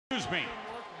excuse me.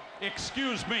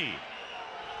 Excuse me.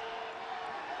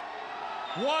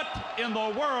 What in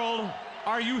the world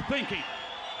are you thinking?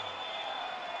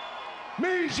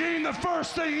 Mean Gene, the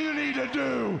first thing you need to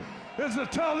do is to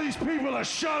tell these people to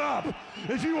shut up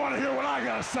if you want to hear what I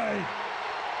gotta say.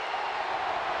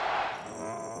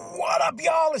 What up,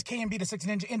 y'all? It's KMB, the Six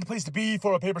Ninja, in the place to be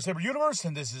for a Paper Saber universe,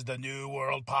 and this is the New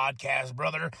World Podcast,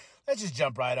 brother. Let's just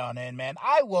jump right on in, man.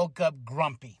 I woke up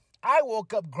grumpy.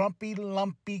 Grumpy,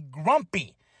 lumpy,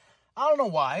 grumpy. I don't know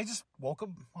why. I just woke up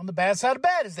on the bad side of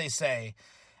bed, as they say.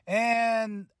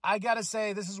 And I gotta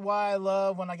say, this is why I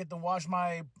love when I get to watch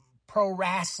my pro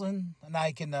wrestling, and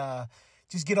I can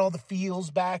just get all the feels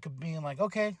back of being like,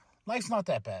 okay, life's not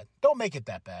that bad. Don't make it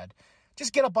that bad.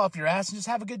 Just get up off your ass and just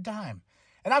have a good time.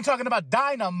 And I'm talking about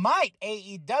Dynamite,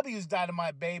 AEW's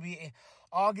Dynamite, baby.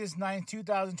 August 9th,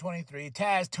 2023.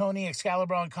 Taz, Tony,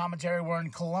 Excalibur on commentary. We're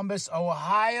in Columbus,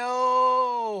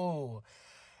 Ohio.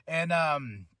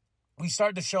 And we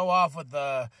start the show off with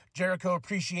the Jericho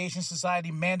Appreciation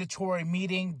Society mandatory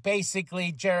meeting.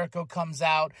 Basically, Jericho comes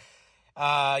out.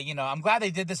 I'm glad they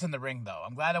did this in the ring, though.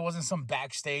 I'm glad it wasn't some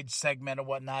backstage segment or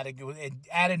whatnot. It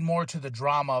added more to the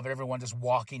drama of everyone just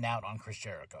walking out on Chris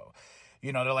Jericho.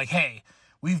 You know, they're like, hey,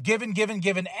 we've given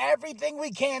everything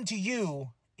we can to you.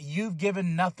 You've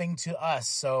given nothing to us.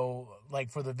 So,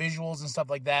 like, for the visuals and stuff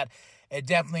like that, it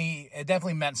definitely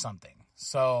meant something.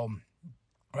 So,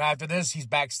 right after this, he's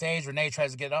backstage. Renee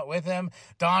tries to get up with him.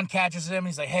 Don catches him.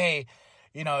 He's like, hey,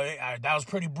 you know, that was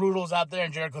pretty brutal out there.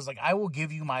 And Jericho's like, I will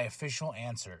give you my official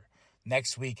answer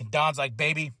next week. And Don's like,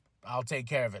 baby, I'll take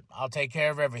care of it. I'll take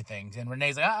care of everything. And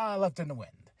Renee's like, I left in the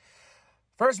wind.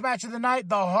 First match of the night,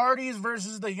 the Hardys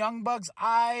versus the Young Bucks.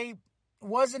 I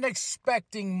wasn't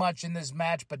expecting much in this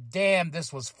match, but damn,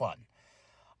 this was fun.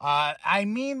 I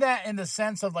mean that in the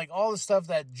sense of like all the stuff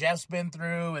that Jeff's been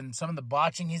through and some of the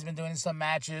botching he's been doing in some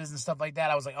matches and stuff like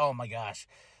that. I was like, oh my gosh,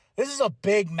 this is a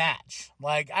big match.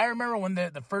 Like, I remember when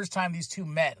the first time these two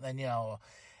met, and now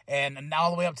all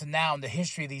the way up to now and the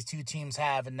history these two teams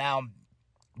have, and now,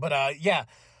 but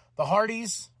the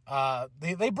Hardys,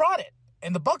 they brought it.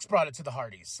 And the Bucks brought it to the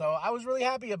Hardys. So I was really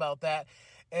happy about that.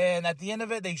 And at the end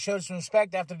of it, they showed some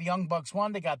respect. After the Young Bucks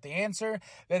won, they got the answer.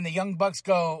 Then the Young Bucks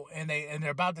go, and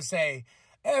they're about to say,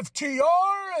 FTR,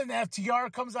 and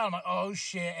FTR comes out. I'm like, oh,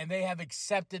 shit. And they have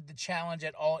accepted the challenge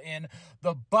at All In.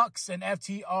 The Bucks and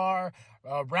FTR,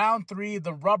 round 3,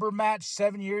 the rubber match,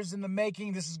 7 years in the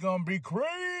making. This is going to be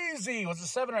crazy. Was it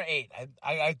 7 or 8?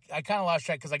 I kind of lost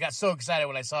track because I got so excited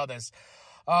when I saw this.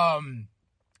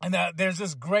 And there's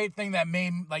this great thing that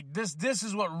made, like, this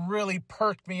is what really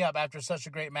perked me up after such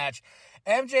a great match.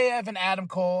 MJF and Adam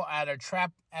Cole at a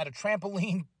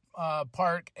trampoline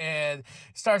park, and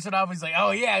starts it off, he's like, oh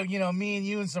yeah, you know, me and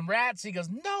you and some rats. He goes,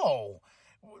 no,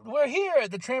 we're here at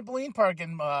the trampoline park.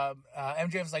 And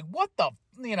MJF's like, what the,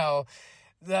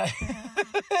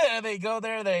 they go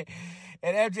there, and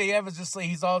MJF is just like,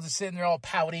 he's all just sitting there all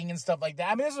pouting and stuff like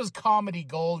that. I mean, this was comedy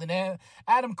gold, and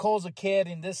Adam Cole's a kid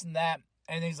and this and that.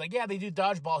 And he's like, yeah, they do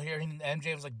dodgeball here. And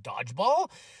MJ was like, dodgeball?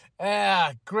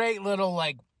 Great little,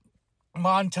 like,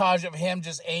 montage of him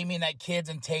just aiming at kids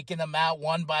and taking them out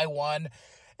one by one.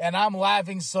 And I'm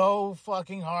laughing so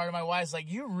fucking hard. My wife's like,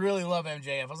 you really love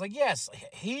MJF. I was like, yes,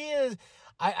 he is.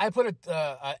 I put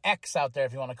a X out there,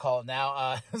 if you want to call it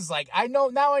now. It's like, I know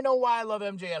why I love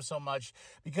MJF so much.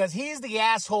 Because he's the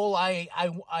asshole I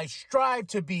strive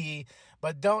to be,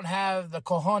 but don't have the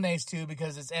cojones to,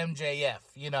 because it's MJF,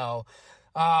 you know.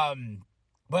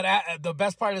 But the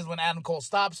best part is when Adam Cole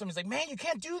stops him, he's like, man, you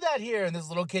can't do that here. And this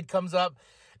little kid comes up,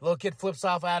 little kid flips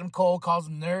off Adam Cole, calls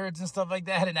them nerds and stuff like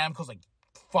that. And Adam Cole's like,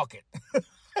 fuck it.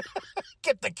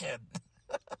 Get the kid.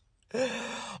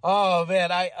 Oh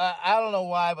man, I don't know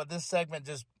why, but this segment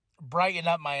just brightened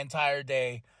up my entire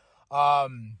day.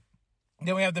 Then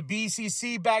we have the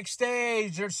BCC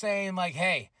backstage. They're saying like,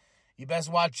 hey, you best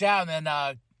watch out. And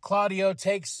then, Claudio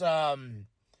takes, what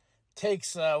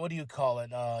do you call it?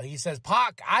 He says,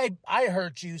 Pac, I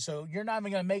hurt you, so you're not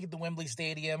even going to make it to Wembley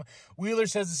Stadium. Wheeler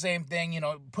says the same thing,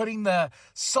 putting the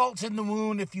salt in the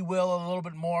wound, if you will, a little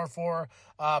bit more for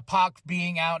Pac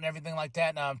being out and everything like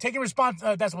that. Taking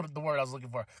that's what the word I was looking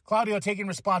for. Claudio taking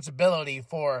responsibility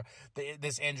for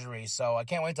this injury. So I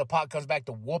can't wait till Pac comes back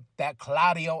to whoop that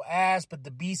Claudio ass. But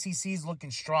the BCC's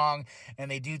looking strong,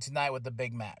 and they do tonight with the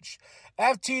big match.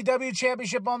 FTW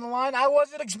Championship on the line. I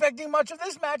wasn't expecting much of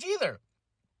this match either.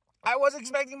 I wasn't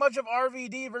expecting much of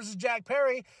RVD versus Jack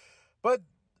Perry, but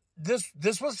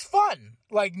this was fun.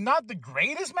 Like, not the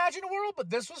greatest match in the world, but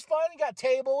this was fun. You got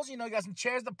tables, you got some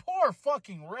chairs. The poor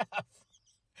fucking ref.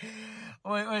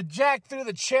 when Jack threw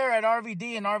the chair at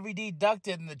RVD and RVD ducked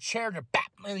it and the chair to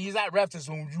bap, and that ref just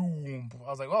I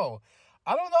was like, oh,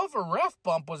 I don't know if a ref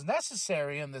bump was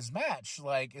necessary in this match,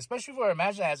 like, especially for a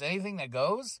match that has anything that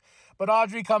goes. But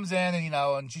Audrey comes in and,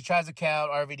 and she tries to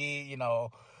count RVD,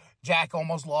 Jack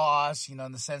almost lost, in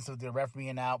the sense of the ref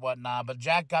being out, whatnot. But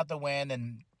Jack got the win,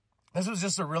 and this was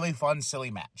just a really fun, silly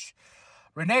match.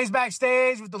 Renee's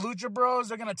backstage with the Lucha Bros.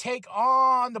 They're going to take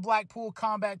on the Blackpool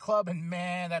Combat Club, and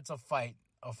man, that's a fight.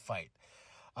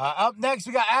 Up next,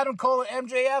 we got Adam Cole and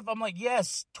MJF. I'm like,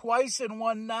 yes, twice in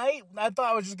one night. I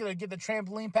thought I was just going to get the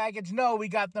trampoline package. No, we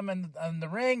got them in the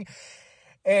ring.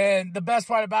 And the best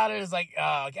part about it is, like,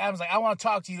 Adam's like, I want to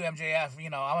talk to you,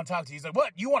 MJF. I want to talk to you. He's like,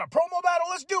 what? You want a promo battle?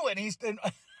 Let's do it. And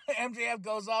MJF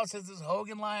goes off, says this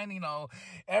Hogan line,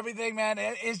 everything, man.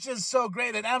 It's just so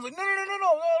great. And Adam's like,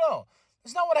 no.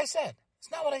 That's not what I said.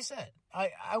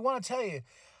 I want to tell you,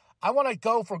 I want to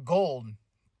go for gold.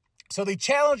 So they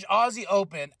challenge Aussie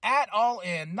Open at All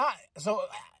In. So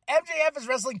MJF is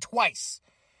wrestling twice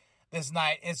this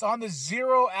night. It's on the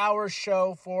 0 hour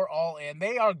show for All In.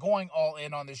 They are going all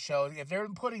in on this show. If they're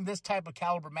putting this type of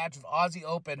caliber match with Aussie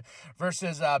Open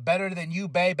versus Better Than You,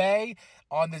 Baby,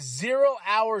 on the 0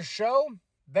 hour show,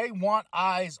 they want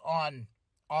eyes on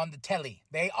the telly.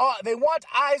 They want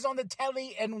eyes on the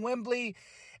telly in Wembley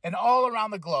and all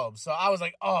around the globe. So I was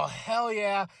like, oh, hell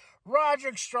yeah.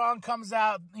 Roderick Strong comes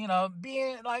out,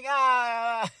 being like,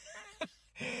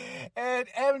 and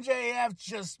MJF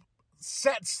just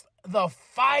sets the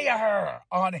fire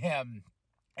on him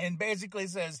and basically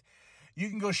says, you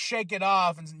can go shake it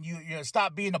off and you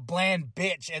stop being a bland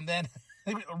bitch. And then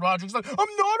Roderick's like, I'm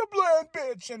not a bland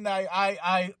bitch. And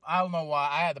I don't know why.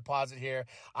 I had to pause it here.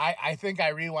 I think I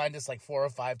rewind this like 4 or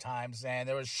 5 times, and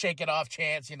there was shake it off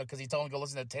chants, because he told him to go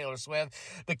listen to Taylor Swift.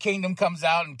 The Kingdom comes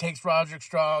out and takes Roderick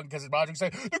Strong because Roderick's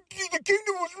like, the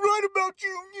Kingdom was right about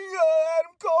you,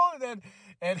 Adam Cole.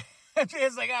 And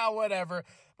it's like, whatever.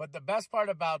 But the best part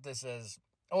about this is,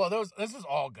 this was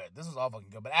all good. This was all fucking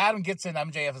good. But Adam gets in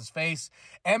MJF's face.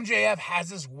 MJF has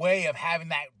this way of having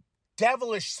that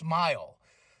devilish smile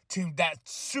to that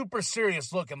super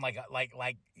serious look, and like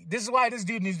this is why this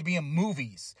dude needs to be in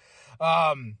movies.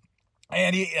 And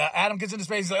Adam gets in his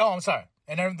face. He's like, "Oh, I'm sorry,"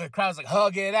 and then the crowd's like,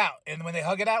 "Hug it out." And when they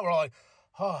hug it out, we're all like,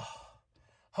 "Oh."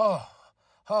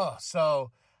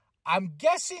 So I'm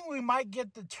guessing we might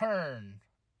get the turn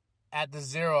at the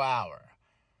 0 hour.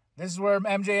 This is where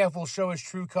MJF will show his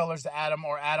true colors to Adam,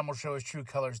 or Adam will show his true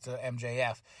colors to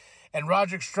MJF. And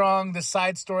Roderick Strong, the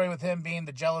side story with him being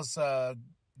the jealous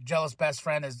best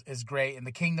friend is great. And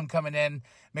the Kingdom coming in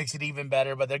makes it even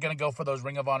better. But they're going to go for those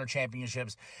Ring of Honor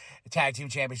championships, tag team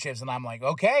championships. And I'm like,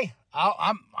 okay,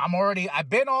 I've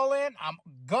been all in. I'm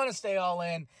going to stay all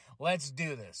in. Let's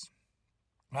do this.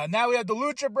 Now we have the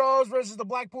Lucha Bros versus the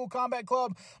Blackpool Combat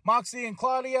Club, Moxley and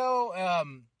Claudio.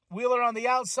 Wheeler on the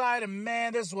outside. And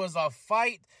man, this was a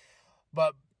fight.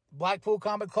 But Blackpool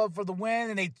Combat Club for the win,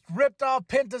 and they ripped off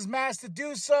Penta's mask to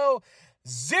do so.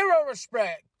 Zero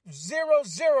respect,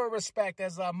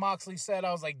 as Moxley said.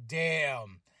 I was like,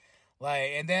 damn.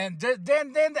 And then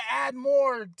to add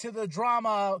more to the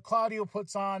drama, Claudio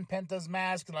puts on Penta's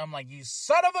mask, and I'm like, you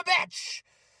son of a bitch.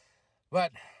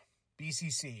 But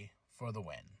BCC for the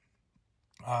win.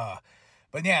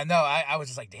 But yeah, no, I was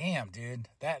just like, damn, dude,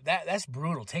 that's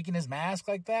brutal. Taking his mask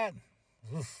like that.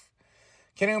 Oof.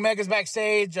 Kenny Omega's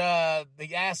backstage.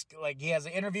 They ask, he has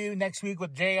an interview next week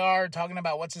with JR talking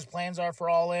about what his plans are for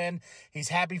All In. He's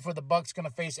happy for the Bucks going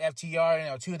to face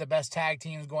FTR, 2 of the best tag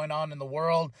teams going on in the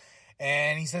world.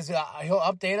 And he says he'll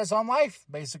update us on life,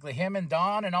 basically. Him and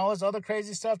Don and all his other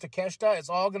crazy stuff, Takeshita, it's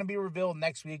all going to be revealed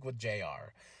next week with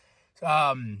JR.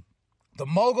 The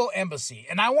Mogul Embassy.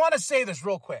 And I want to say this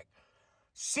real quick.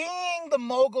 Seeing the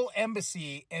Mogul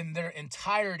Embassy in their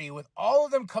entirety, with all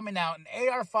of them coming out and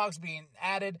AR Fox being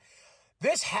added,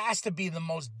 this has to be the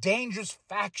most dangerous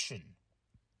faction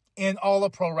in all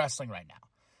of pro wrestling right now.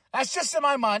 That's just in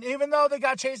my mind, even though they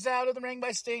got chased out of the ring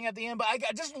by Sting at the end. But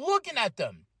just looking at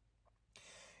them,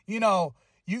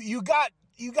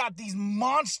 you got these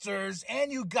monsters,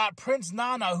 and you got Prince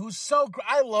Nana, who's so great.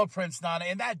 I love Prince Nana,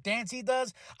 and that dance he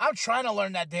does, I'm trying to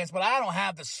learn that dance, but I don't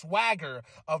have the swagger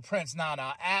of Prince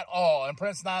Nana at all. And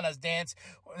Prince Nana's dance,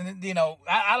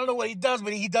 I don't know what he does,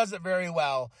 but he does it very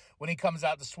well when he comes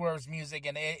out to Swerve's music,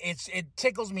 and it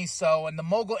tickles me so. And the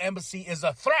Mogul Embassy is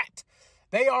a threat.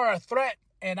 They are a threat,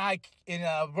 and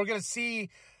we're going to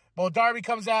see. Well, Darby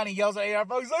comes out and he yells at AR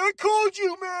Fox. He's like, I called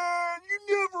you, man. You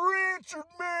never answered,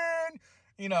 man.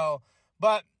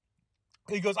 But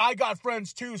He goes, I got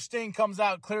friends too. Sting comes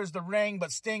out, clears the ring,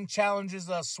 but Sting challenges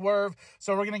Swerve.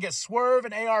 So we're going to get Swerve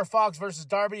and AR Fox versus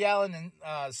Darby Allin and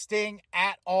Sting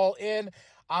at All In.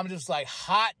 I'm just like,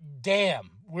 hot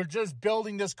damn. We're just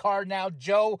building this card now.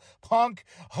 Joe, Punk,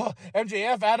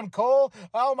 MJF, Adam Cole.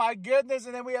 Oh, my goodness.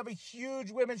 And then we have a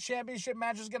huge women's championship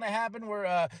match is going to happen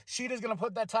where Sheeta's going to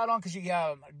put that title on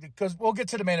because we'll get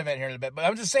to the main event here in a bit. But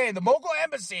I'm just saying, the Mogul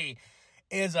Embassy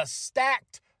is a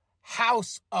stacked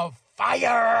house of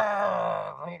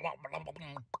fire.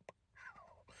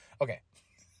 Okay.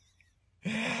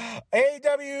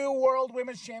 AEW World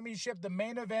Women's Championship, the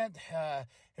main event,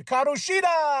 Hikaru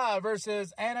Shida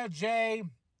versus Anna J.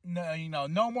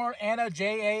 No more Anna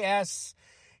JAS.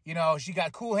 She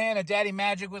got Cool Hand and Daddy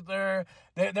Magic with her.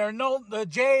 The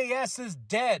JAS is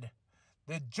dead.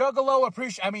 The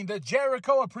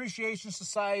Jericho Appreciation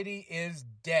Society is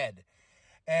dead.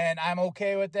 And I'm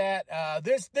okay with that.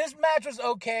 This match was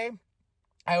okay.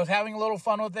 I was having a little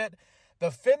fun with it. The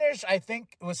finish, I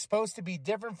think, was supposed to be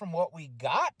different from what we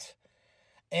got.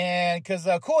 And because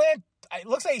Cool Hand, it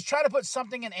looks like he's trying to put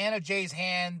something in Anna Jay's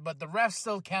hand, but the ref's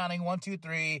still counting. 1, 2,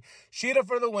 3. Sheeta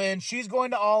for the win. She's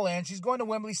going to All In. She's going to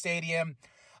Wembley Stadium.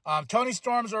 Toni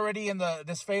Storm's already in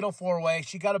this fatal 4-way.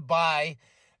 She got a bye.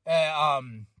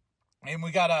 And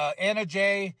we got Anna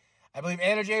Jay. I believe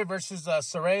Anna Jay versus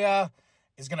Saraya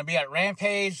is going to be at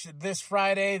Rampage this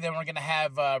Friday. Then we're going to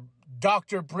have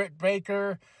Dr. Britt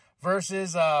Baker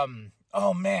versus,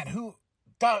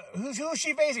 who's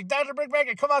she facing? Dr. Britt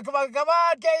Baker. Come on,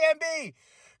 KMB.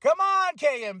 Come on,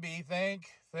 KMB. Think.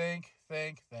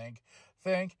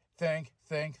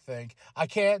 I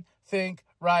can't think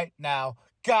right now.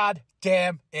 God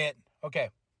damn it. Okay.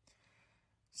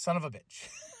 Son of a bitch.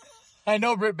 I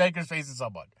know Britt Baker's facing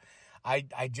someone.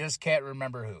 I just can't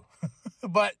remember who.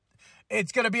 But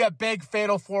it's going to be a big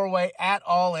fatal 4-way at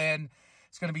All In.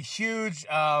 It's going to be huge.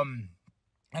 And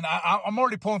I'm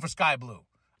already pulling for Sky Blue.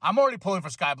 I'm already pulling for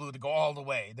Sky Blue to go all the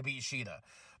way to beat Sheeta.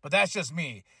 But that's just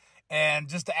me. And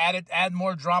just to add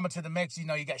more drama to the mix, you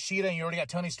got Sheeta and you already got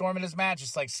Toni Storm in this match.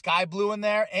 It's like Sky Blue in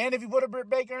there. And if you put a Britt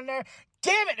Baker in there,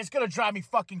 damn it, it's going to drive me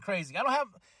fucking crazy. I don't have...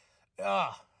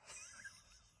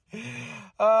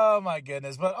 Oh, my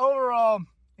goodness. But overall,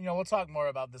 we'll talk more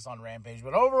about this on Rampage.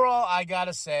 But overall, I got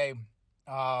to say...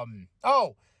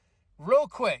 real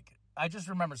quick, I just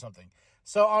remembered something.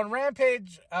 So on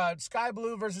Rampage, Sky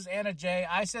Blue versus Anna Jay,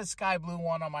 I said Sky Blue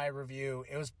won on my review.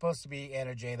 It was supposed to be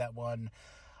Anna Jay that won.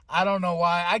 I don't know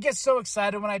why. I get so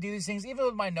excited when I do these things, even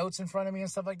with my notes in front of me and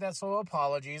stuff like that, so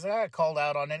apologies. I got called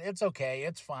out on it. It's okay.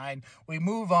 It's fine. We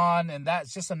move on, and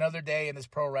that's just another day in this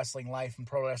pro wrestling life and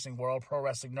pro wrestling world, pro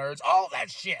wrestling nerds, all that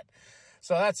shit.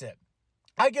 So that's it.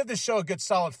 I give this show a good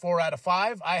solid 4 out of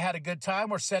 5. I had a good time.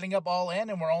 We're setting up All In,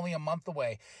 and we're only a month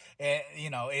away.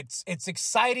 It's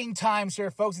exciting times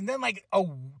here, folks. And then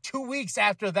 2 weeks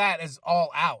after that is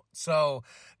All Out. So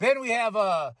then we have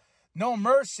No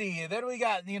Mercy. And then we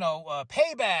got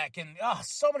Payback, and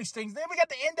so many things. Then we got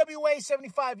the NWA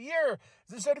 75 year.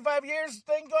 Is the 75 years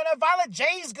thing going on? Violet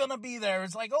J's gonna be there.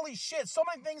 It's like, holy shit! So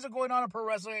many things are going on in pro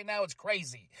wrestling right now. It's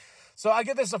crazy. So I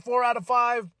give this a 4 out of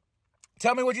 5.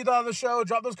 Tell me what you thought of the show.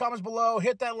 Drop those comments below.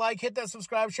 Hit that like. Hit that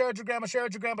subscribe. Share it with your grandma. Share it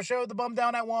with your grandpa. Share it with the bum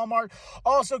down at Walmart.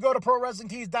 Also, go to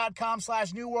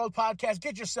ProWrestlingTees.com/New World Podcast.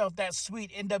 Get yourself that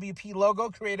sweet NWP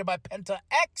logo created by Penta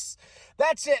X.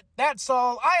 That's it. That's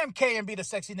all. I am KMB the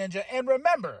Sexy Ninja. And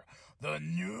remember, the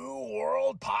New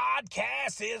World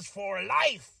Podcast is for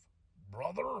life,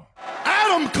 brother.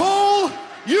 Adam Cole,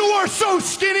 you are so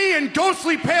skinny and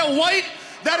ghostly pale white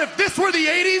that if this were the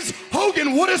 80s,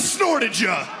 Hogan would have snorted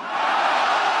you.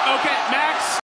 Okay, Max.